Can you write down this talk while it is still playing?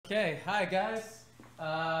Okay, hi guys.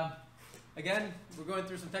 Again, we're going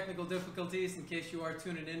through some technical difficulties in case you are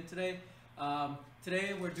tuning in today.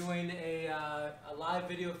 Today we're doing a live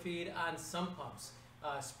video feed on sump pumps.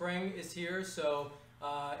 Spring is here, so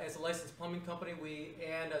as a licensed plumbing company,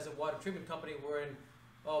 and as a water treatment company, we're in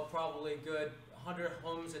probably a good 100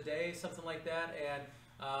 homes a day, something like that.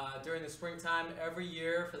 And during the springtime, every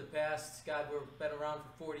year for the past, God, we've been around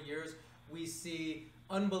for 40 years, we see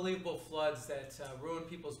unbelievable floods that ruin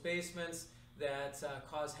people's basements, that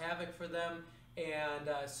cause havoc for them, and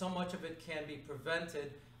so much of it can be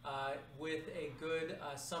prevented with a good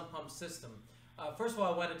sump pump system. First of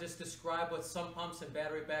all, I want to just describe what sump pumps and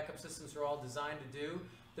battery backup systems are all designed to do.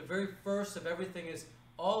 The very first of everything is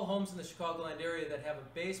all homes in the Chicagoland area that have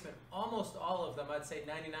a basement, almost all of them, I'd say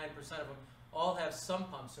 99% of them, all have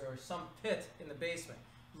sump pumps or sump pit in the basement.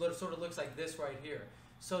 It sort of looks like this right here.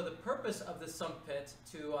 So the purpose of the sump pit,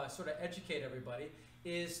 to sort of educate everybody,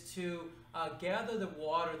 is to gather the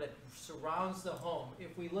water that surrounds the home.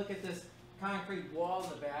 If we look at this concrete wall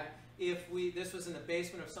in the back, this was in the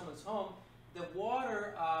basement of someone's home, the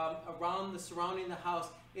water around surrounding the house,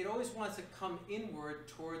 it always wants to come inward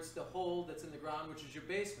towards the hole that's in the ground, which is your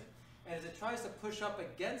basement. And as it tries to push up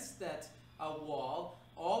against that wall,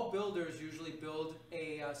 all builders usually build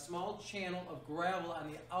a small channel of gravel on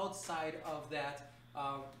the outside of that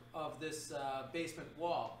this basement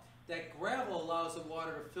wall. That gravel allows the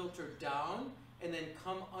water to filter down and then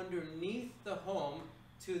come underneath the home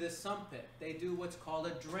to the sump pit. They do what's called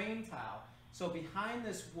a drain tile. So behind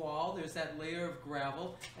this wall, there's that layer of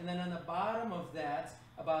gravel, and then on the bottom of that,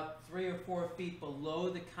 about 3 or 4 feet below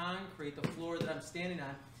the concrete, the floor that I'm standing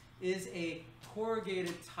on, is a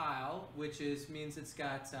corrugated tile, which means it's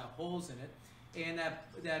got holes in it, and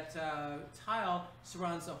that tile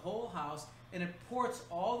surrounds the whole house, and it ports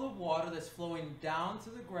all the water that's flowing down to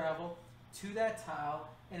the gravel to that tile,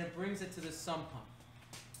 and it brings it to the sump pump.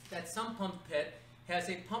 That sump pump pit has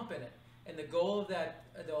a pump in it, and the goal of that,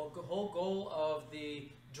 the whole goal of the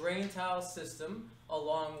drain tile system,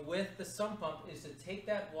 along with the sump pump, is to take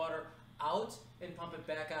that water out and pump it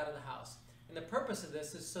back out of the house. And the purpose of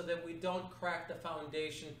this is so that we don't crack the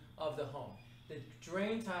foundation of the home. The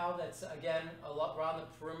drain tile that's, again, around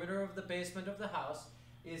the perimeter of the basement of the house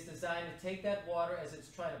is designed to take that water as it's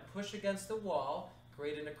trying to push against the wall,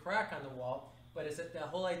 creating a crack on the wall, but the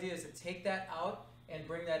whole idea is to take that out and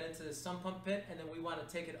bring that into the sump pump pit, and then we want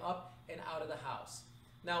to take it up and out of the house.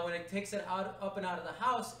 Now when it takes it up and out of the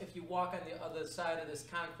house, if you walk on the other side of this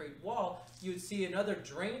concrete wall, you'd see another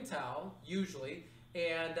drain tile, usually,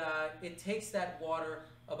 and it takes that water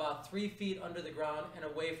about 3 feet under the ground and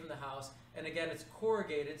away from the house. And again, it's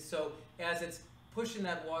corrugated, so as it's pushing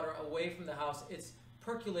that water away from the house, it's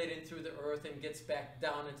percolating through the earth and gets back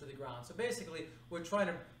down into the ground. So basically, we're trying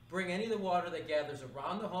to bring any of the water that gathers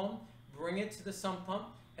around the home, bring it to the sump pump,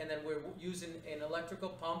 and then we're using an electrical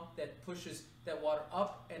pump that pushes that water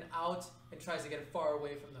up and out and tries to get it far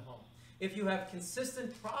away from the home. If you have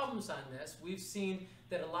consistent problems on this, we've seen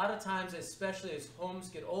that a lot of times, especially as homes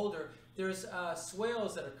get older, there's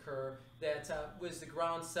swales that occur that with the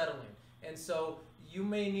ground settling. And so you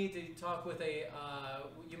may need to talk with a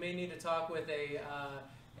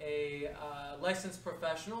licensed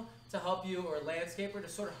professional to help you, or a landscaper, to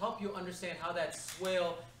sort of help you understand how that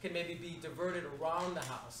swale can maybe be diverted around the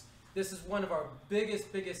house. This is one of our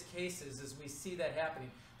biggest cases as we see that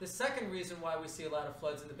happening. The second reason why we see a lot of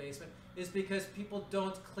floods in the basement is because people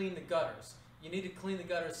don't clean the gutters. You need to clean the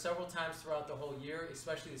gutters several times throughout the whole year,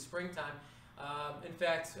 especially the springtime. In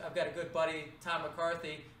fact, I've got a good buddy, Tom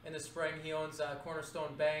McCarthy, in the spring. He owns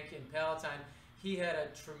Cornerstone Bank in Palatine. He had a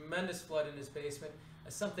tremendous flood in his basement.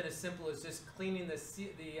 Something as simple as just cleaning the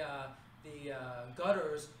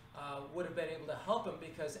gutters would have been able to help him,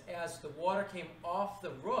 because as the water came off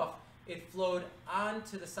the roof, it flowed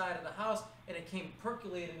onto the side of the house, and it came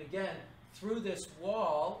percolating again through this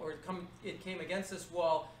wall, or it came against this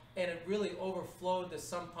wall, and it really overflowed the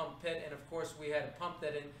sump pump pit. And of course, we had a pump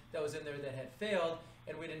that was in there that had failed,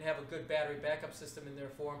 and we didn't have a good battery backup system in there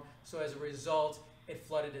for him. So as a result, it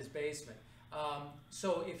flooded his basement.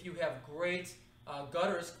 So if you have great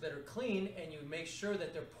gutters that are clean, and you make sure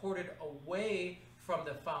that they're ported away from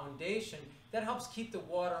the foundation, that helps keep the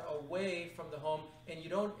water away from the home, and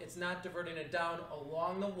it's not diverting it down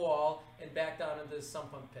along the wall and back down into the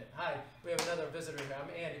sump pump pit. Hi, we have another visitor here. I'm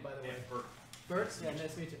Andy, by the way. Bert. Bert? Yeah,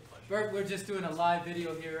 nice to meet you. Bert, we're just doing a live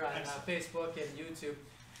video here on Facebook and YouTube,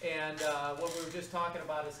 and what we were just talking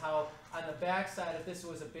about is how on the back side, if this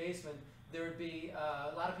was a basement, there would be,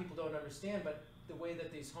 a lot of people don't understand, but the way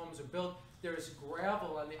that these homes are built, there's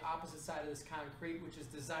gravel on the opposite side of this concrete, which is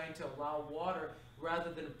designed to allow water,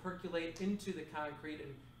 rather than percolate into the concrete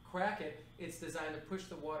and crack it, it's designed to push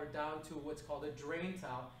the water down to what's called a drain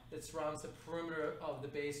tile that surrounds the perimeter of the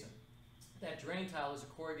basin. That drain tile is a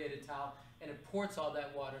corrugated tile, and it ports all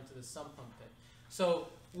that water into the sump pump pit. So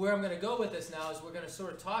where I'm going to go with this now is we're going to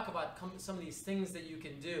sort of talk about some of these things that you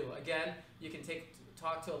can do. Again, you can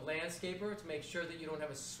talk to a landscaper to make sure that you don't have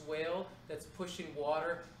a swale that's pushing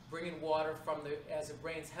water, bringing water from as it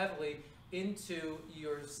rains heavily into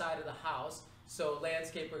your side of the house. So a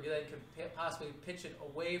landscaper then can possibly pitch it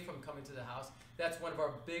away from coming to the house. That's one of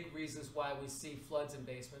our big reasons why we see floods in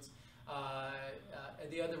basements.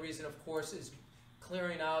 And the other reason, of course, is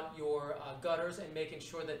clearing out your gutters and making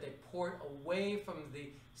sure that they port away from the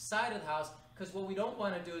side of the house, because what we don't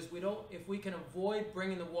want to do is if we can avoid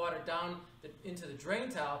bringing the water down into the drain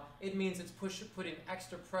tile, it means it's putting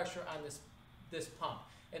extra pressure on this pump.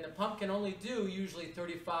 And the pump can only do usually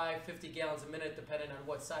 35, 50 gallons a minute, depending on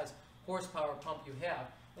what size horsepower pump you have.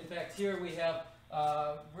 In fact, here we have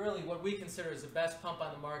really what we consider is the best pump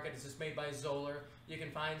on the market. It's just made by Zoller. You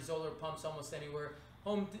can find Zoller pumps almost anywhere.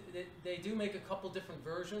 They do make a couple different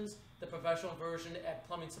versions. The professional version at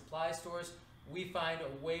plumbing supply stores we find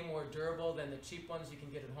are way more durable than the cheap ones you can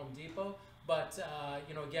get at Home Depot. But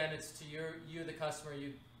you know, again, it's to you the customer.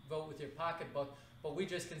 You vote with your pocketbook. But we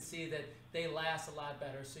just can see that they last a lot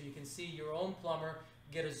better. So you can see your own plumber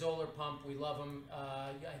get a Zoller pump. We love them.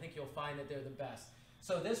 I think you'll find that they're the best.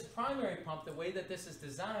 So this primary pump, the way that this is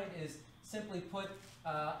designed is simply put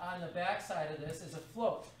on the back side of this is a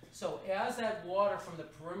float. So as that water from the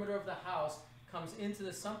perimeter of the house comes into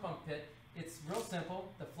the sump pump pit, it's real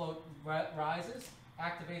simple. The float rises,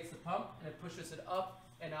 activates the pump, and it pushes it up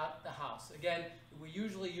and out the house. Again, we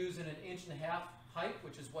usually use an 1.5 inch pipe,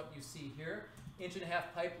 which is what you see here. 1.5 inch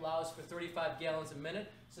pipe allows for 35 gallons a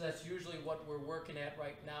minute, so that's usually what we're working at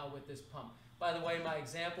right now with this pump. By the way, my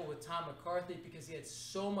example with Tom McCarthy, because he had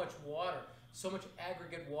so much water, so much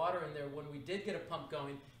aggregate water in there, when we did get a pump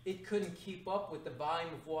going, it couldn't keep up with the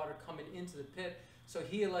volume of water coming into the pit, so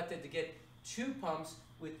he elected to get 2 pumps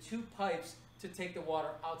with 2 pipes to take the water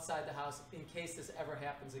outside the house in case this ever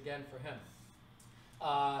happens again for him.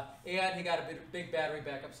 And he got a big battery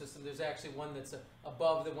backup system. There's actually one that's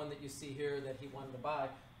above the one that you see here that he wanted to buy.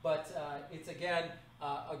 But it's, again,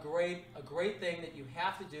 a great thing that you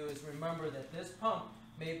have to do is remember that this pump,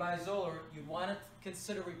 made by Zoller, you'd want to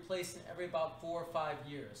consider replacing every about 4 or 5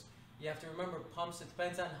 years. You have to remember pumps, it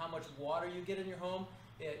depends on how much water you get in your home.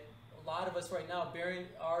 A lot of us right now,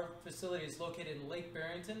 our facility is located in Lake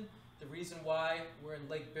Barrington. The reason why we're in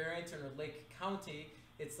Lake Barrington or Lake County,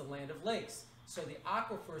 it's the land of lakes. So the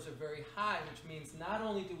aquifers are very high, which means not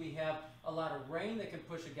only do we have a lot of rain that can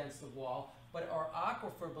push against the wall, but our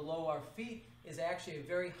aquifer below our feet is actually a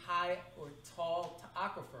very high or tall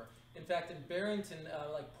aquifer. In fact, in Barrington,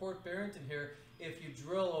 like Port Barrington here, if you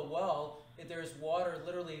drill a well, there's water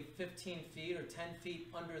literally 15 feet or 10 feet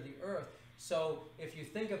under the earth. So if you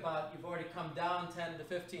think about, you've already come down 10 to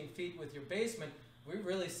 15 feet with your basement, we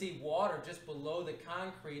really see water just below the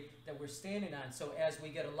concrete that we're standing on. So as we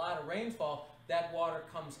get a lot of rainfall, that water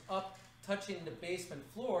comes up, touching the basement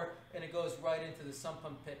floor, and it goes right into the sump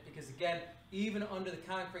pump pit. Because again, even under the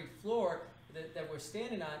concrete floor that we're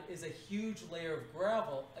standing on is a huge layer of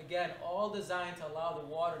gravel. Again, all designed to allow the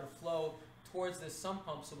water to flow towards this sump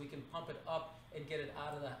pump so we can pump it up and get it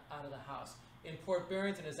out of the house. In Port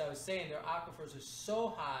Barrington, as I was saying, their aquifers are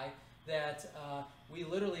so high that we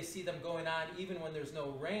literally see them going on even when there's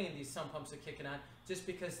no rain. These sump pumps are kicking on just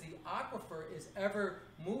because the aquifer is ever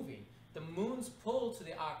moving. The moon's pull to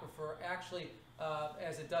the aquifer actually,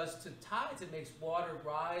 as it does to tides, it makes water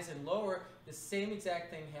rise and lower. The same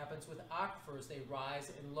exact thing happens with aquifers. They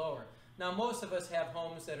rise and lower. Now, most of us have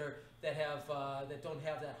homes that don't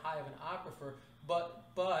have that high of an aquifer,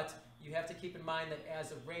 but you have to keep in mind that as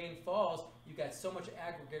the rain falls, you got so much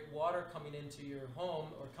aggregate water coming into your home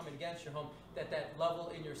or coming against your home that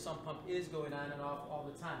level in your sump pump is going on and off all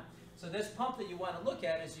the time. So this pump that you want to look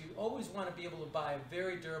at is you always want to be able to buy a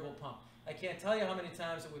very durable pump. I can't tell you how many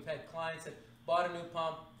times that we've had clients that bought a new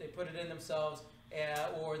pump, they put it in themselves,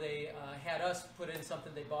 or they had us put in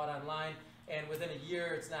something they bought online, and within a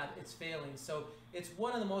year it's failing. So it's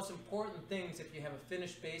one of the most important things if you have a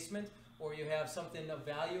finished basement or you have something of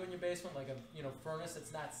value in your basement, like a furnace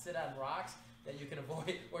that's not sit on rocks that you can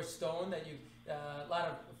avoid, or stone that a lot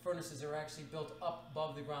of furnaces are actually built up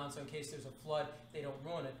above the ground, so in case there's a flood, they don't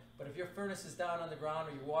ruin it. But if your furnace is down on the ground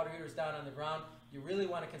or your water heater is down on the ground, you really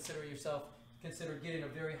want to consider getting a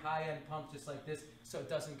very high-end pump just like this so it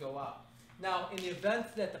doesn't go out. Now, in the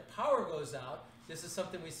event that the power goes out, this is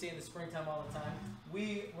something we see in the springtime all the time,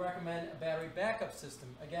 we recommend a battery backup system.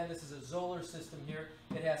 Again, this is a Zoller system here.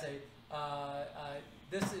 It has a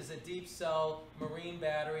This is a deep cell marine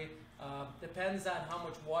battery. Depends on how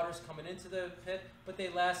much water's coming into the pit, but they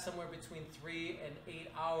last somewhere between 3 and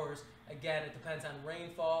 8 hours. Again, it depends on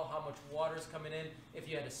rainfall, how much water's coming in. If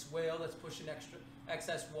you had a swale that's pushing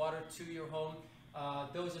excess water to your home,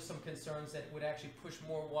 those are some concerns that would actually push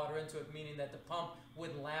more water into it, meaning that the pump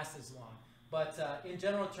wouldn't last as long. But in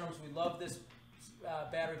general terms, we love this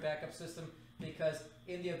battery backup system because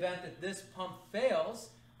in the event that this pump fails,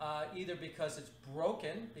 either because it's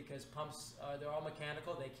broken, because pumps they're all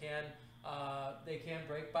mechanical, they can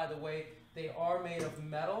break. By the way, they are made of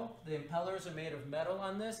metal. The impellers are made of metal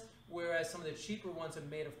on this, whereas some of the cheaper ones are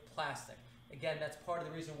made of plastic. Again, that's part of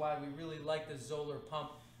the reason why we really like the Zoller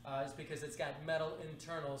pump, is because it's got metal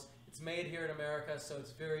internals. It's made here in America, so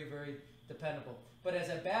it's very, very dependable. But as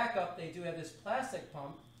a backup, they do have this plastic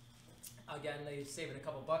pump. Again, they saving a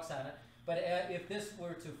couple bucks on it. But if this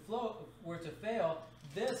were to fail,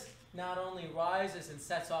 this not only rises and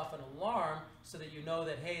sets off an alarm so that you know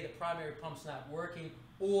that, hey, the primary pump's not working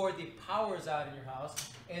or the power's out in your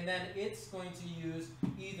house, and then it's going to use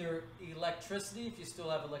either electricity, if you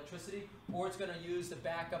still have electricity, or it's going to use the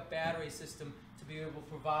backup battery system to be able to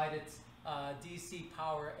provide its DC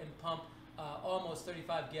power and pump almost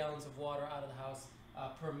 35 gallons of water out of the house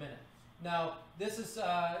per minute. Now, this is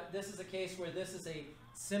a case where this is a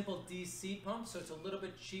simple DC pump, so it's a little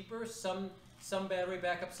bit cheaper. Some battery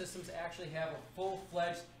backup systems actually have a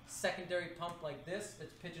full-fledged secondary pump like this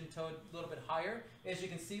that's pigeon-toed a little bit higher. As you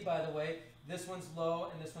can see, by the way, this one's low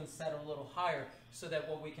and this one's set a little higher, so that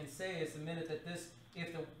what we can say is the minute that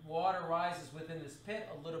if the water rises within this pit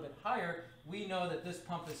a little bit higher, we know that this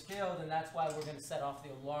pump has failed, and that's why we're going to set off the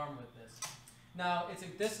alarm with this. Now,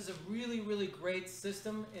 this is a really, really great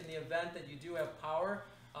system in the event that you do have power.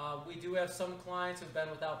 We do have some clients who've been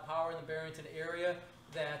without power in the Barrington area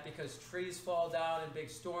that because trees fall down in big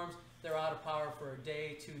storms, they're out of power for a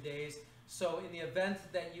day, 2 days. So in the event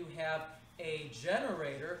that you have a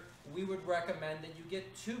generator, we would recommend that you get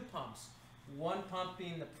 2 pumps. One pump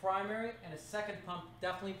being the primary and a second pump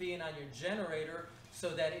definitely being on your generator, so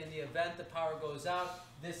that in the event the power goes out,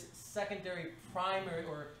 this secondary primary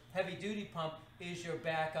or heavy-duty pump is your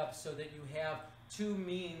backup, so that you have 2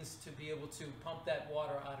 means to be able to pump that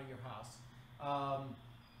water out of your house.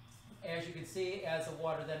 As you can see, as the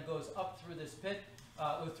water then goes up through this pit,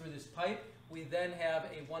 or through this pipe, we then have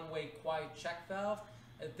a one-way quiet check valve.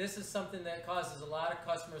 This is something that causes a lot of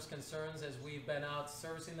customers' concerns as we've been out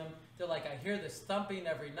servicing them. They're like, I hear this thumping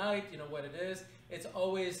every night. You know what it is? It's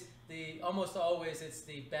always almost always it's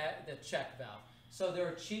the check valve. So there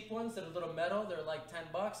are cheap ones that are little metal. They're like 10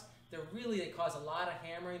 bucks. They cause a lot of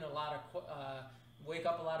hammering, a lot of wake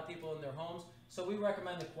up a lot of people in their homes. So we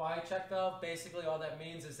recommend the quiet check valve. Basically, all that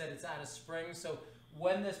means is that it's on a spring. So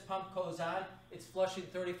when this pump goes on, it's flushing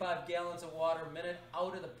 35 gallons of water a minute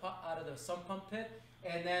out of the sump pump pit,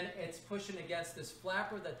 and then it's pushing against this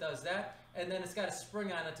flapper that does that, and then it's got a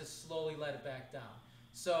spring on it to slowly let it back down.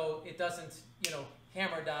 So it doesn't,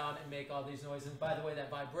 hammer down and make all these noises. And by the way, that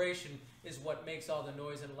vibration is what makes all the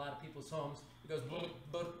noise in a lot of people's homes. It goes boop,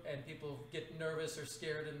 boop, and people get nervous or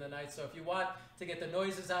scared in the night. So if you want to get the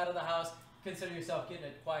noises out of the house, consider yourself getting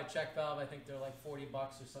a quiet check valve. I think they're like 40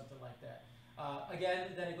 bucks or something like that. Again,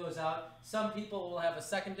 then it goes out. Some people will have a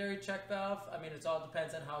secondary check valve. I mean, it all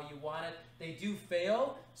depends on how you want it. They do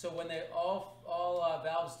fail. So when all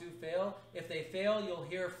valves do fail, if they fail, you'll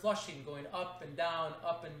hear flushing going up and down,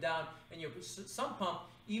 and your sump pump,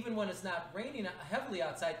 even when it's not raining heavily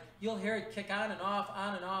outside, you'll hear it kick on and off,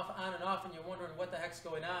 on and off, on and off, and you're wondering what the heck's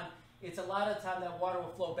going on. It's a lot of time that water will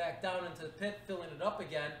flow back down into the pit, filling it up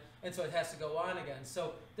again, and so it has to go on again.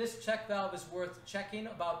 So this check valve is worth checking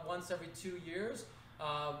about once every 2 years.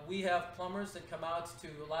 We have plumbers that come out to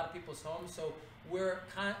a lot of people's homes, so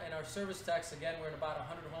and our service techs, again, we're in about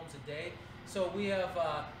 100 homes a day. So we have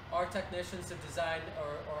our technicians have designed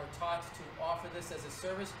or are taught to offer this as a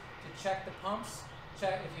service to check the pumps,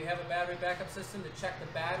 check if you have a battery backup system, to check the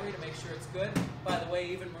battery to make sure it's good. By the way,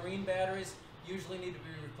 even marine batteries usually need to be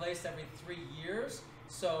replaced every 3 years.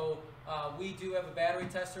 So we do have a battery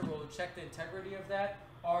tester. We'll check the integrity of that.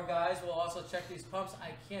 Our guys will also check these pumps.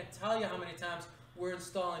 I can't tell you how many times we're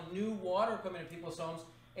installing new water equipment in people's homes,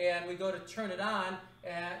 and we go to turn it on,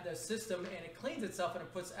 and the system, and it cleans itself, and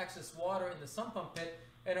it puts excess water in the sump pump pit.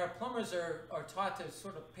 And our plumbers are taught to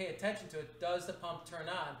sort of pay attention to it. Does the pump turn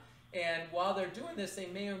on? And while they're doing this, they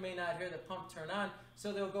may or may not hear the pump turn on.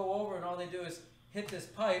 So they'll go over, and all they do is hit this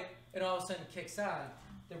pipe, and all of a sudden it kicks on.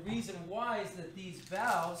 The reason why is that these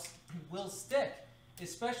valves will stick,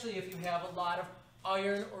 especially if you have a lot of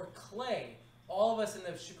iron or clay. All of us in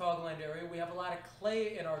the Chicagoland area, we have a lot of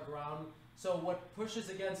clay in our ground So what pushes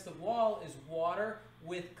against the wall is water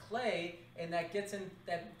with clay, and that gets in,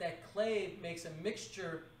 that clay makes a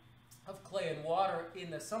mixture of clay and water in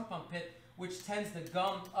the sump pump pit, which tends to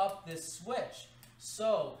gum up this switch.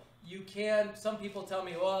 So you can, some people tell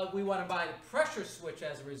me, well, we want to buy the pressure switch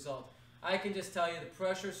as a result. I can just tell you the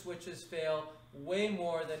pressure switches fail way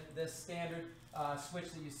more than this standard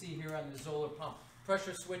switch that you see here on the Zoller pump.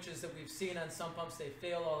 Pressure switches that we've seen on some pumps, they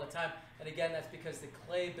fail all the time. And again, that's because the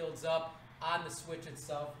clay builds up on the switch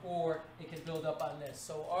itself, or it can build up on this.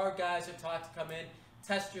 So our guys are taught to come in,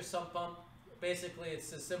 test your sump pump. Basically,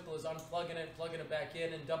 it's as simple as unplugging it, plugging it back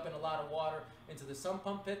in, and dumping a lot of water into the sump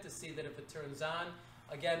pump pit to see that if it turns on.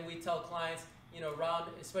 Again, we tell clients, you know, around,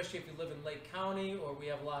 especially if you live in Lake County or we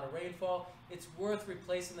have a lot of rainfall, it's worth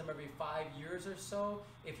replacing them every 5 years or so.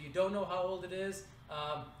 If you don't know how old it is,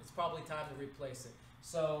 it's probably time to replace it.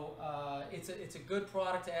 So it's a good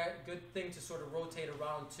product, good thing to sort of rotate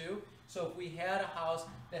around too. So if we had a house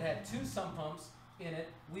that had 2 sump pumps in it,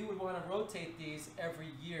 we would want to rotate these every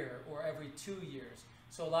year or every 2 years.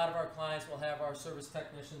 So a lot of our clients will have our service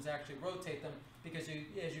technicians actually rotate them because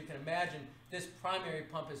as you can imagine, this primary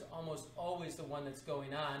pump is almost always the one that's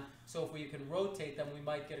going on. So if we can rotate them, we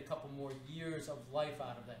might get a couple more years of life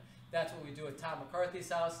out of them. That's what we do at Tom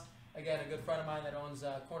McCarthy's house. Again, a good friend of mine that owns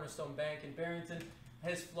Cornerstone Bank in Barrington.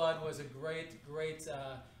 His flood was a great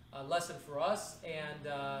lesson for us, and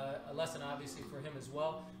a lesson obviously for him as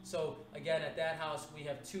well. So again, at that house we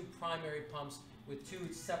have 2 primary pumps with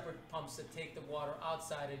 2 separate pumps that take the water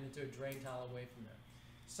outside and into a drain tile away from there.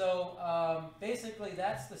 So basically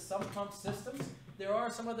that's the sump pump systems. There are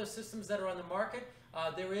some other systems that are on the market.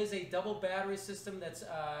 There is a double battery system that's,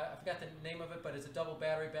 I forgot the name of it, but it's a double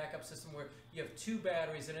battery backup system where you have 2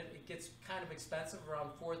 batteries in it. It gets kind of expensive, around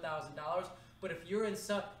 $4,000. But if you're in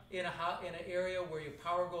an area where your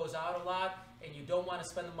power goes out a lot and you don't want to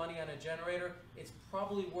spend the money on a generator, it's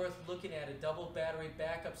probably worth looking at a double battery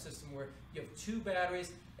backup system where you have 2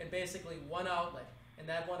 batteries and basically 1 outlet. And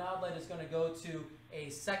that 1 outlet is going to go to a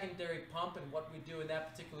secondary pump. And what we do in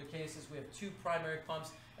that particular case is we have 2 primary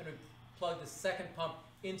pumps and we plug the second pump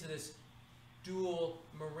into this dual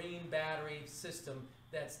marine battery system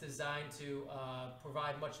that's designed to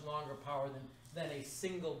provide much longer power than a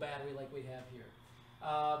single battery like we have here.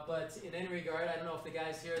 But in any regard, I don't know if the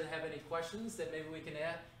guys here have any questions that maybe we can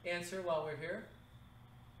answer while we're here.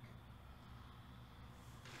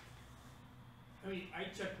 I mean, I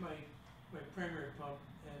checked my primary pump,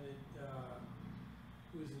 and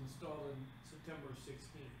it was installed in September of 16.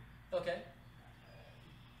 Okay.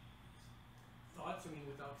 Thoughts? I mean,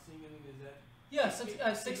 without seeing anything, is that?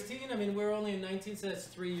 Yeah, 16. I mean, we're only in 19, so that's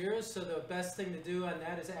 3 years. So the best thing to do on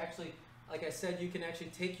that is actually, like I said, you can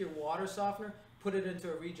actually take your water softener, put it into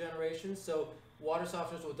a regeneration. So water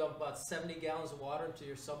softeners will dump about 70 gallons of water into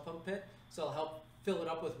your sump pump pit. So it'll help fill it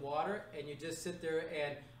up with water, and you just sit there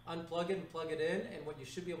and unplug it and plug it in. And what you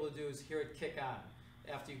should be able to do is hear it kick on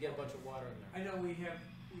after you get a bunch of water in there. I know we have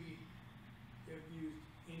used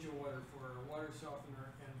Angel Water for our water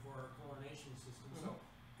softener and for our chlorination system. So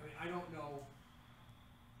I mean, I don't know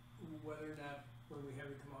whether or not when we have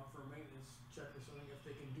it come out for a maintenance check or something, if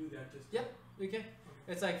they can do that. Just yep, we can. Okay.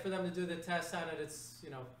 It's like for them to do the test on it, it's, you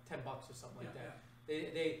know, $10 or something like that.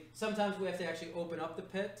 Yeah. They sometimes we have to actually open up the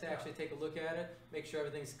pit to actually take a look at it, make sure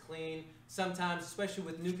everything's clean. Sometimes, especially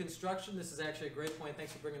with new construction, this is actually a great point.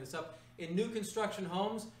 Thanks for bringing this up. In new construction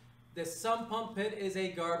homes, the sump pump pit is a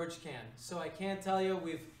garbage can. So I can't tell you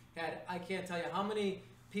how many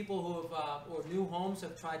people who have or new homes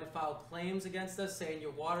have tried to file claims against us saying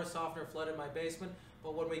your water softener flooded my basement.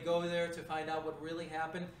 But when we go there to find out what really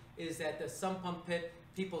happened is that the sump pump pit,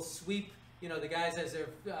 people sweep, you know, the guys as they're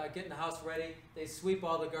getting the house ready, they sweep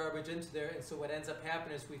all the garbage into there. And so what ends up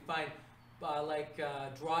happening is we find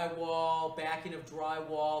drywall, backing of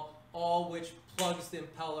drywall, all which plugs the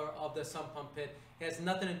impeller of the sump pump pit. It has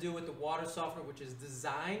nothing to do with the water softener, which is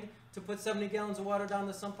designed to put 70 gallons of water down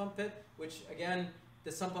the sump pump pit, which again,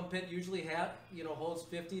 the sump pump pit usually holds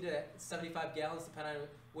 50 to 75 gallons depending on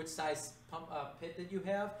which size pump pit that you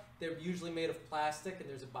have. They're usually made of plastic and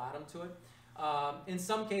there's a bottom to it. In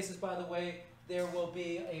some cases, by the way, there will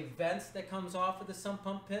be a vent that comes off of the sump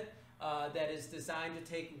pump pit that is designed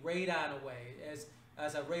to take radon away.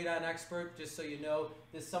 As a radon expert, just so you know,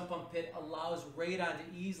 this sump pump pit allows radon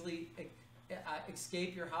to easily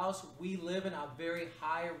escape your house. We live in a very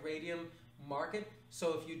high radium market,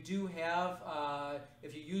 so if you do have,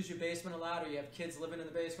 if you use your basement a lot or you have kids living in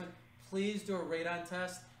the basement, please do a radon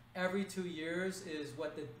test. Every 2 years is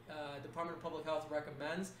what the Department of Public Health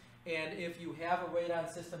recommends. And if you have a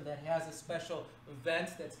radon system that has a special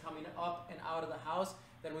vent that's coming up and out of the house,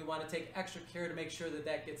 then we want to take extra care to make sure that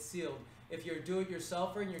that gets sealed. if you're a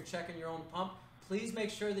do-it-yourselfer and you're checking your own pump, please make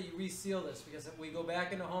sure that you reseal this, because if we go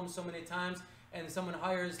back into homes so many times and someone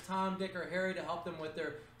hires Tom, Dick, or Harry to help them with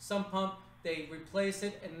their sump pump, they replace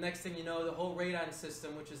it, and the next thing you know, the whole radon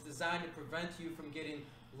system, which is designed to prevent you from getting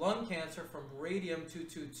lung cancer from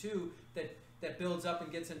radium-222 that builds up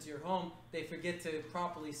and gets into your home, they forget to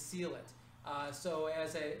properly seal it. So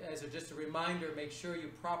as just a reminder, make sure you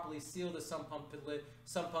properly seal the sump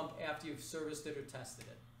pump after you've serviced it or tested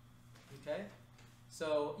it. Okay?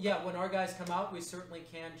 So yeah, when our guys come out, we certainly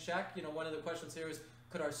can check. You know, one of the questions here is,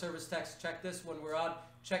 could our service techs check this when we're out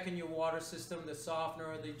checking your water system, the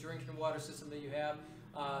softener, the drinking water system that you have?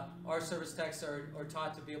 Our service techs are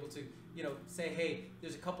taught to be able to, you know, say, hey,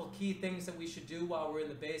 there's a couple key things that we should do while we're in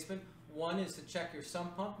the basement. One is to check your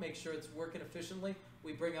sump pump, make sure it's working efficiently.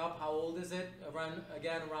 We bring up how old is it. Around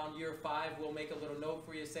year 5, we'll make a little note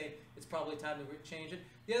for you saying it's probably time to change it.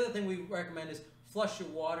 The other thing we recommend is flush your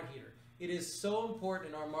water heater. It is so important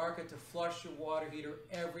in our market to flush your water heater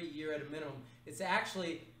every year at a minimum. It's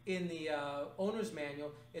actually in the owner's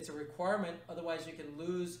manual. It's a requirement, otherwise you can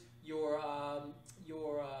lose your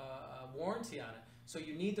warranty on it. So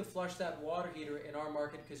you need to flush that water heater in our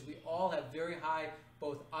market, because we all have very high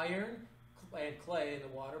both iron and clay in the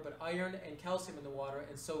water, but iron and calcium in the water,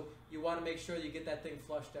 and so you want to make sure you get that thing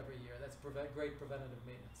flushed every year. That's great preventative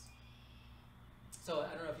maintenance. So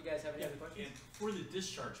I don't know if you guys have any other questions? And for the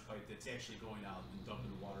discharge pipe that's actually going out and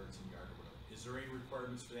dumping the water into the yard or whatever, is there any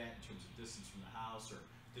requirements for that in terms of distance from the house or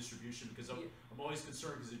distribution? Because I'm always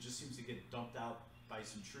concerned, because it just seems to get dumped out by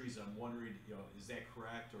some trees. I'm wondering, you know, is that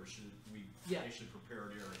correct, or should we actually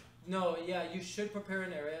prepare an area? No, yeah, you should prepare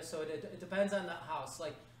an area. So it depends on the house.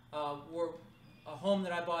 Like we're a home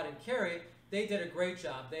that I bought in Cary, they did a great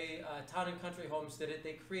job. They Town and Country Homes did it.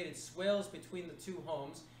 They created swales between the two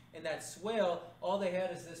homes, and that swale, all they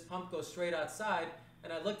had is this pump go straight outside.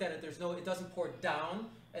 And I looked at it. It doesn't pour down.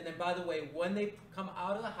 And then, by the way, when they come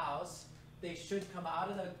out of the house, they should come out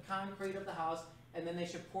of the concrete of the house, and then they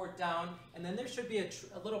should pour it down, and then there should be a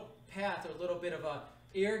little path or a little bit of a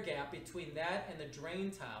air gap between that and the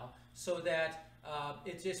drain tile, so that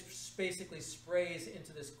it just basically sprays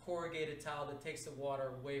into this corrugated tile that takes the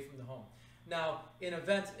water away from the home. Now, in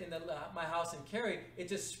my house in Cary, it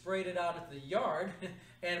just sprayed it out into the yard,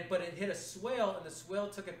 but it hit a swale, and the swale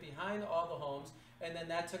took it behind all the homes, and then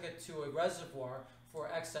that took it to a reservoir for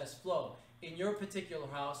excess flow. In your particular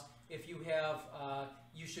house, if you have,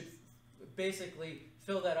 you should basically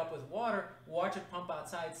fill that up with water, watch it pump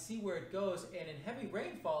outside, see where it goes, and in heavy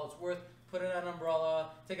rainfall, it's worth put it on an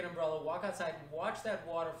umbrella, take an umbrella, walk outside, and watch that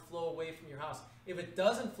water flow away from your house. If it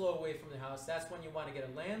doesn't flow away from the house, that's when you want to get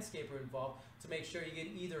a landscaper involved to make sure you get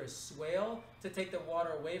either a swale to take the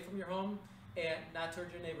water away from your home, and not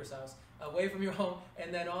towards your neighbor's house, away from your home,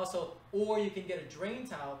 and then also, or you can get a drain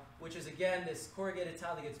towel, which is again this corrugated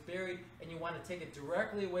towel that gets buried, and you want to take it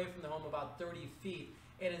directly away from the home about 30 feet.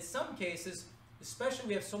 And in some cases, especially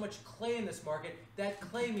we have so much clay in this market, that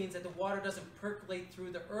clay means that the water doesn't percolate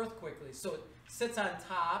through the earth quickly. So it sits on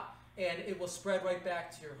top and it will spread right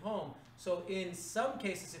back to your home. So in some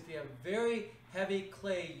cases, if you have a very heavy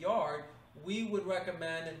clay yard, we would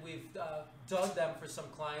recommend, and we've dug them for some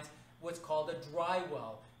clients, what's called a dry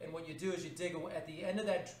well. And what you do is you dig, at the end of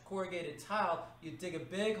that corrugated tile, you dig a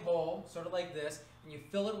big hole, sort of like this, and you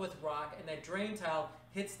fill it with rock, and that drain tile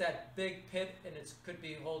hits that big pit, and it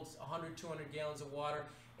holds 100, 200 gallons of water.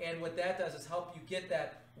 And what that does is help you get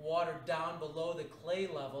that water down below the clay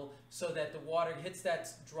level, so that the water hits that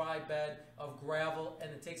dry bed of gravel,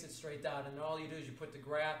 and it takes it straight down. And all you do is you put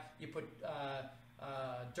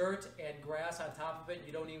dirt and grass on top of it.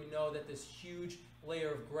 You don't even know that this huge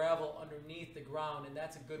layer of gravel underneath the ground, and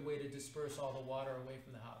that's a good way to disperse all the water away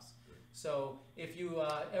from the house. So if you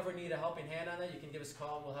ever need a helping hand on that, you can give us a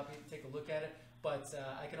call and we'll help you take a look at it. But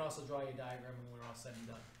I can also draw you a diagram when we're all said and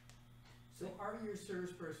done. So are your service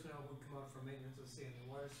personnel who come out for maintenance, let's say in the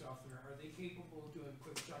water softener, are they capable of doing a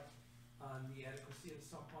quick check on the adequacy of the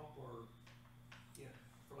sump pump, or,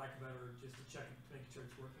 for lack of better, just to check it to make sure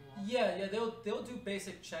it's working well? Yeah, they'll do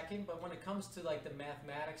basic checking, but when it comes to like the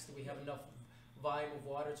mathematics, do we have enough volume of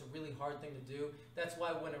water? It's a really hard thing to do. That's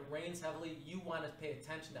why when it rains heavily, you want to pay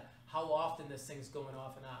attention to how often this thing's going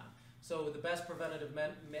off and on. So the best preventative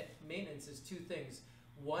maintenance is two things.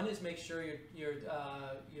 One is make sure your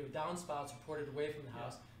downspouts are ported away from the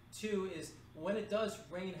house. Two is when it does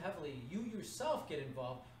rain heavily, you yourself get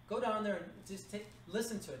involved. Go down there and just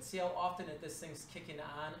listen to it. See how often this thing's kicking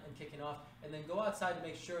on and kicking off, and then go outside to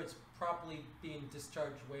make sure it's properly being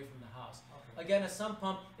discharged away from the house. Okay. Again, a sump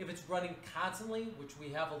pump, if it's running constantly, which we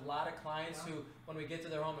have a lot of clients who, when we get to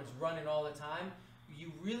their home, it's running all the time,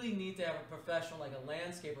 you really need to have a professional like a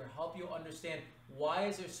landscaper help you understand why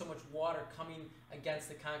is there so much water coming against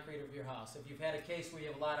the concrete of your house. If you've had a case where you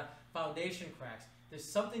have a lot of foundation cracks, there's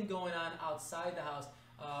something going on outside the house.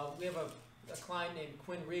 We have a client named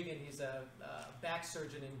Quinn Regan. He's a back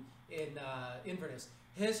surgeon in Inverness.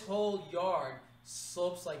 His whole yard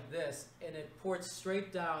slopes like this, and it ports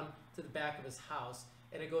straight down to the back of his house,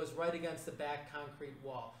 and it goes right against the back concrete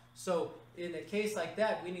wall. So in a case like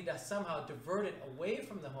that, we need to somehow divert it away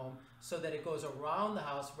from the home so that it goes around the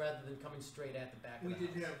house rather than coming straight at the back of the house. We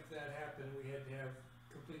did have that happen. We had to have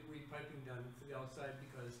complete repiping done for the outside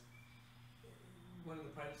because one of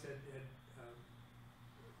the pipes had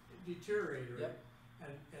deteriorated, Yep.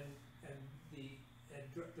 and the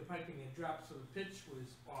piping had dropped, so the pitch was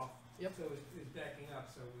off. Yep. So it was backing up,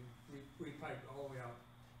 so we repiped all the way out.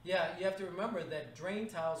 Yeah, you have to remember that drain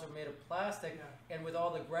tiles are made of plastic, Yeah. and with all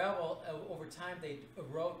the gravel, over time they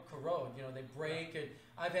corrode, you know, they break. And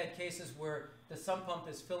I've had cases where the sump pump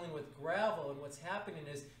is filling with gravel, and what's happening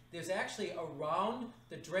is there's actually around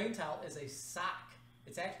the drain tile is a sock.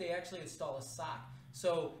 They actually install a sock.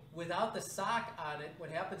 So without the sock on it, what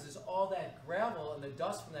happens is all that gravel and the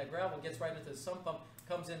dust from that gravel gets right into the sump pump,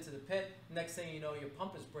 comes into the pit. Next thing you know, your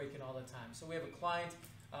pump is breaking all the time. So we have a client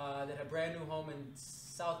that had a brand new home in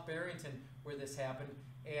South Barrington where this happened,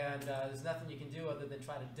 and there's nothing you can do other than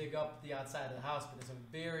try to dig up the outside of the house, but it's a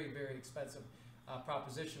very, very expensive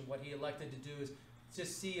proposition. What he elected to do is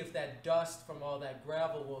just see if that dust from all that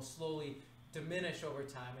gravel will slowly diminish over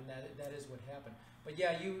time, and that is what happened. But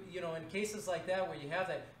yeah, you know, in cases like that where you have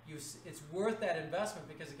that, it's worth that investment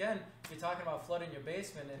because again, you're talking about flooding your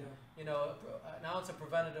basement, and you know, an ounce of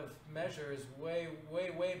preventative measure is way,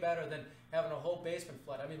 way, way better than having a whole basement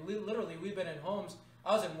flood. I mean, literally, we've been in homes.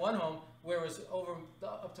 I was in one home where it was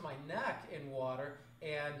up to my neck in water,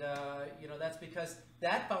 and you know, that's because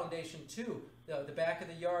that foundation too, the back of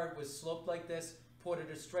the yard was sloped like this,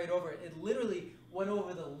 ported it straight over. It literally went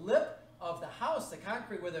over the lip of the house, the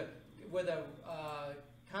concrete where the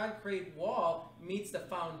concrete wall meets the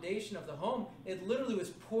foundation of the home. It literally was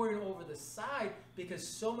pouring over the side because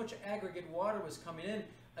so much aggregate water was coming in.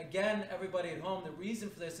 Again, everybody at home, the reason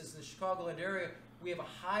for this is in the Chicagoland area, we have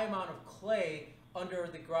a high amount of clay under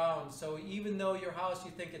the ground. So even though your house,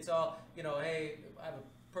 you think it's all, you know, hey, I have a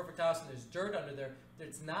perfect house and there's dirt under there,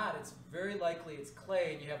 it's not. It's very likely it's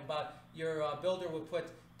clay, and you have about, your builder would put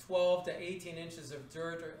 12 to 18 inches of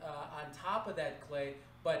dirt on top of that clay,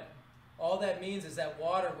 but all that means is that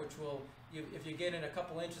water, which will, if you get in a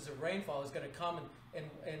couple inches of rainfall, is going to come and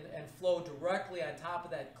flow directly on top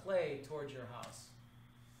of that clay towards your house.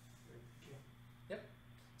 Yep.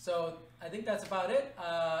 So I think that's about it.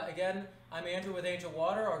 Again, I'm Andrew with Angel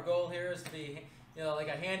Water. Our goal here is to be, you know, like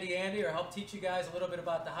a handy Andy or help teach you guys a little bit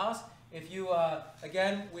about the house. If you,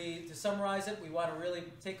 again, to summarize it, we want to really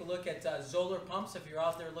take a look at Zoller pumps. If you're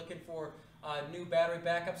out there looking for a new battery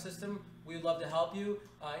backup system, we would love to help you.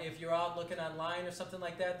 If you're out looking online or something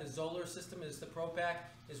like that, the Zoller system is the Pro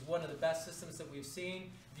Pack, is one of the best systems that we've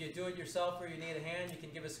seen. If you do it yourself or you need a hand, you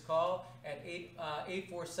can give us a call at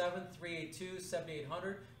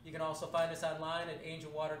 847-382-7800. You can also find us online at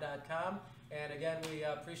angelwater.com. And again, we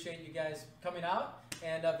appreciate you guys coming out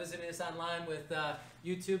and visiting us online with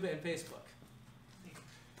YouTube and Facebook.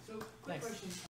 So, quick question.